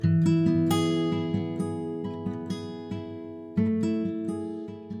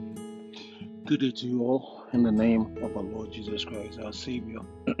Good day to you all in the name of our Lord Jesus Christ, our Savior.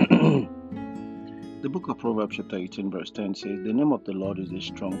 The book of Proverbs, chapter 18, verse 10 says, "The name of the Lord is a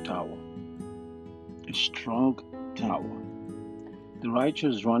strong tower. A strong tower. The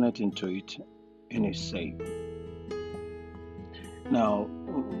righteous runneth into it and is safe." Now,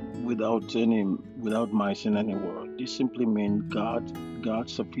 without missing any word, this simply means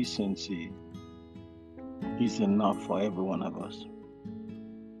God's sufficiency is enough for every one of us.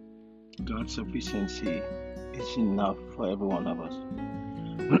 God's sufficiency is enough for every one of us.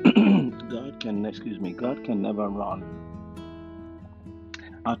 God can never run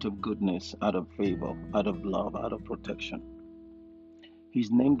out of goodness, out of favor, out of love, out of protection. His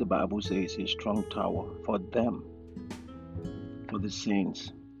name, the Bible says, is a strong tower for them, for the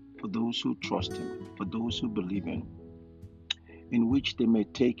saints, for those who trust Him, for those who believe in which they may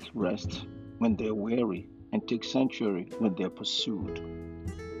take rest when they're weary and take sanctuary when they're pursued.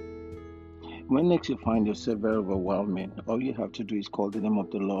 When next you find yourself very overwhelming, all you have to do is call the name of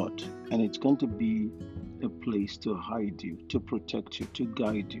the Lord, and it's going to be a place to hide you, to protect you, to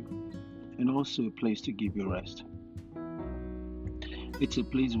guide you, and also a place to give you rest. It's a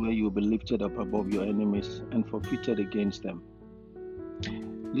place where you will be lifted up above your enemies and forfeited against them.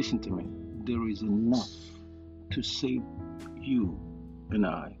 Listen to me. There is enough to save you and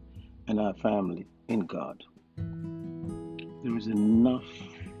I and our family in God. There is enough.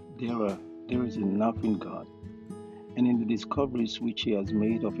 There is enough in God and in the discoveries which He has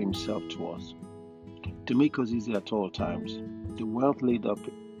made of Himself to us to make us easy at all times. The wealth laid up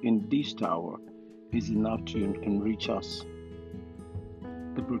in this tower is enough to enrich us.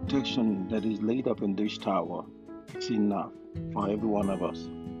 The protection that is laid up in this tower is enough for every one of us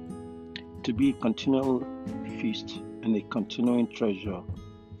to be a continual feast and a continuing treasure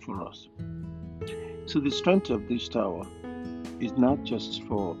for us. So the strength of this tower is not just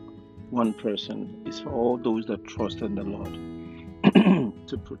for one person, it's for all those that trust in the Lord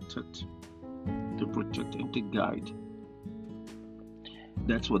to protect and to guide.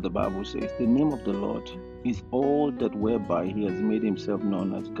 That's what the Bible says. The name of the Lord is all that whereby He has made Himself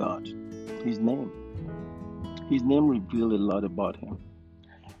known as God. His name reveals a lot about Him.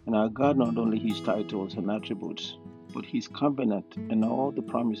 And our God, not only His titles and attributes, but His covenant and all the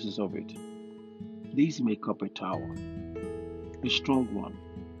promises of it. These make up a tower, a strong one,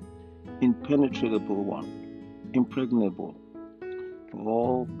 impenetrable one, impregnable for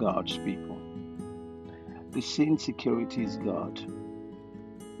all God's people. The saint's security is God.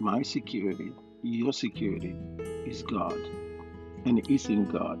 My security, your security is God, and is in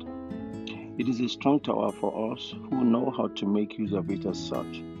God. It is a strong tower for us who know how to make use of it as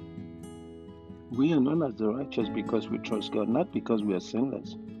such. We are known as the righteous because we trust God, not because we are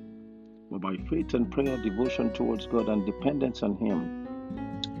sinless, but by faith and prayer, devotion towards God, and dependence on Him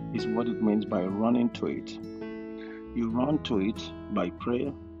is what it means by running to it. You run to it by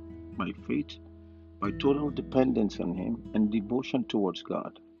prayer, by faith, by total dependence on Him and devotion towards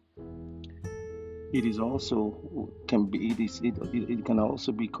God. It is also it can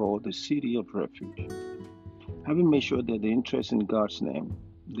also be called the city of refuge. Having made sure that they interest in God's name,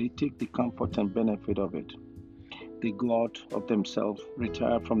 they take the comfort and benefit of it. They go out of themselves,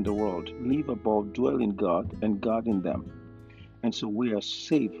 retire from the world, live above, dwell in God, and God in them. And so we are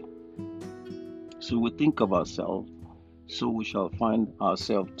safe. So we think of ourselves, so we shall find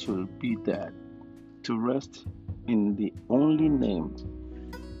ourselves to be there, to rest in the only name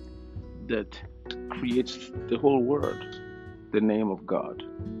that creates the whole world, the name of God.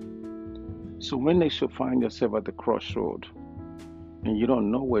 So when next you find yourself at the crossroad and you don't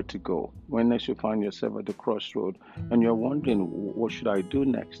know where to go, when next you find yourself at the crossroad and you're wondering, what should I do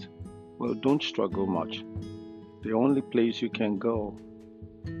next? Well, don't struggle much. The only place you can go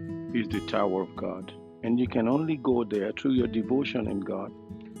is the tower of God. And you can only go there through your devotion in God,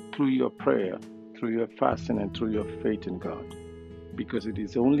 through your prayer, through your fasting, and through your faith in God. Because it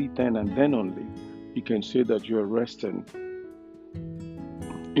is only then and then only you can say that you are resting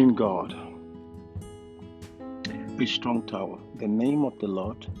in God. A strong tower. The name of the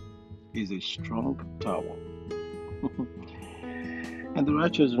Lord is a strong tower. And the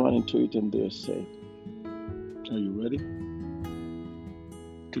righteous run into it and they are safe. Are you ready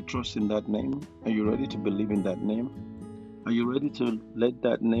to trust in that name? Are you ready to believe in that name? Are you ready to let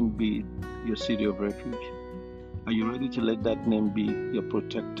that name be your city of refuge? Are you ready to let that name be your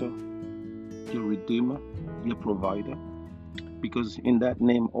protector, your redeemer, your provider? Because in that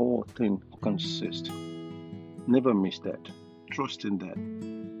name all things consist. Never miss that. Trust in that.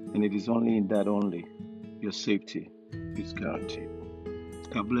 And it is only in that only your safety is guaranteed.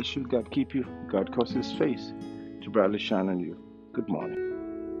 God bless you. God keep you. God cause His face to brightly shine on you. Good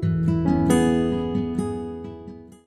morning.